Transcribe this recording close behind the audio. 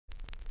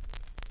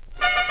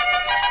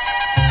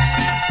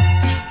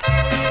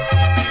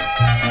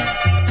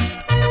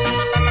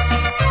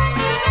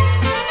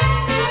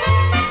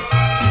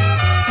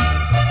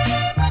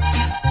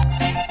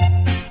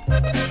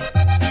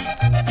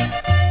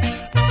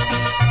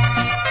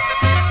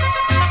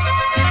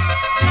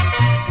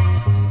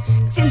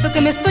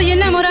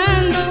estoy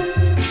enamorando,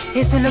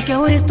 eso es lo que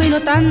ahora estoy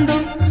notando.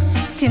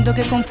 Siento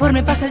que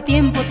conforme pasa el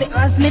tiempo te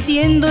vas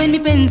metiendo en mi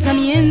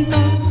pensamiento.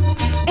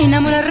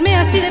 Enamorarme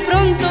así de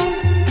pronto,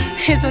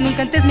 eso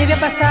nunca antes me había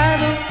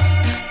pasado.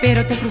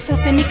 Pero te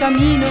cruzaste en mi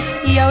camino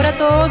y ahora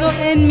todo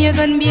en mí ha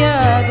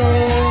cambiado.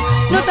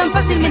 No tan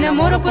fácil me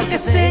enamoro porque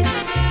sé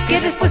que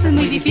después es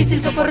muy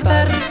difícil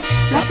soportar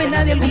la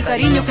pena de algún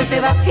cariño que se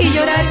va, y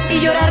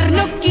llorar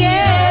no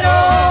quiero.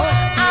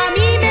 A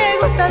mí me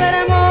gusta dar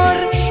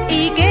amor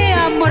y que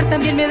amor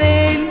también me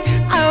den.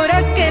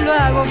 Ahora que lo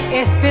hago,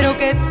 espero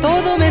que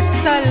todo me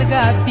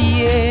salga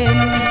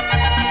bien.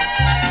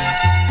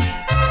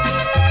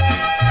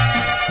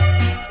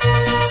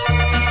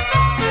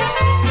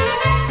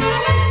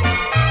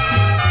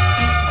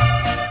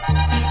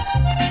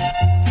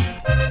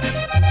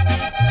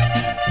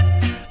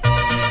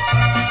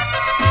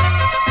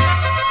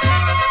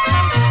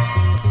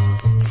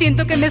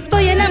 Siento que me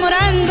estoy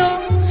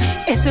enamorando,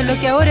 eso es lo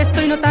que ahora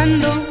estoy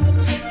notando.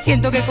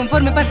 Siento que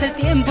conforme pasa el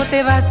tiempo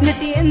te vas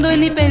metiendo en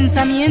mi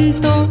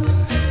pensamiento.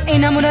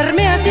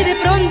 Enamorarme así de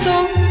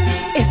pronto,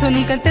 eso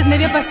nunca antes me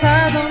había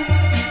pasado.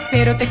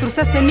 Pero te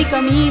cruzaste en mi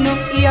camino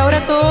y ahora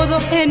todo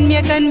en mí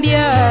ha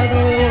cambiado.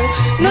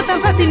 No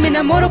tan fácil me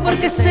enamoro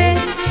porque sé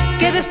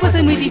que después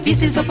es muy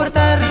difícil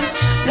soportar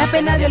la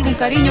pena de algún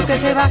cariño que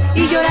se va,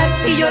 y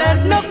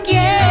llorar no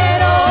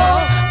quiero.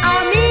 A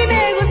mí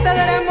me gusta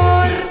dar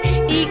amor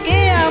y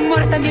que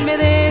amor también me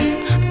den.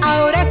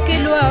 Ahora que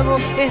lo hago,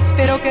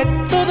 espero que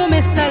todo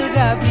me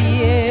salga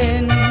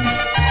bien.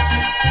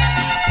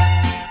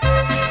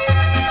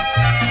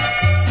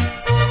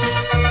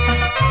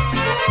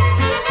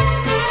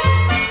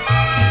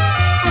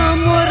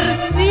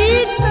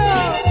 Amorcito,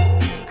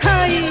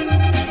 ay.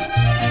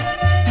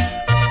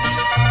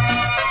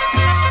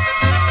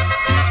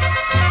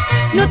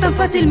 No tan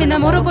fácil me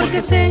enamoro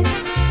porque sé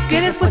que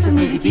después es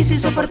muy difícil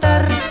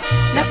soportar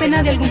la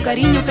pena de algún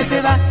cariño que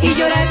se va, y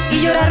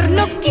llorar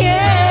no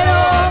quiero.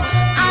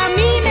 A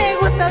mí me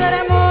gusta dar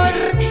amor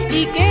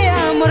y que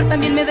amor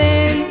también me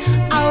den.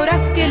 Ahora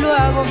que lo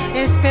hago,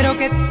 espero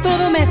que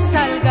todo me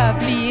salga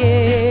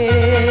bien.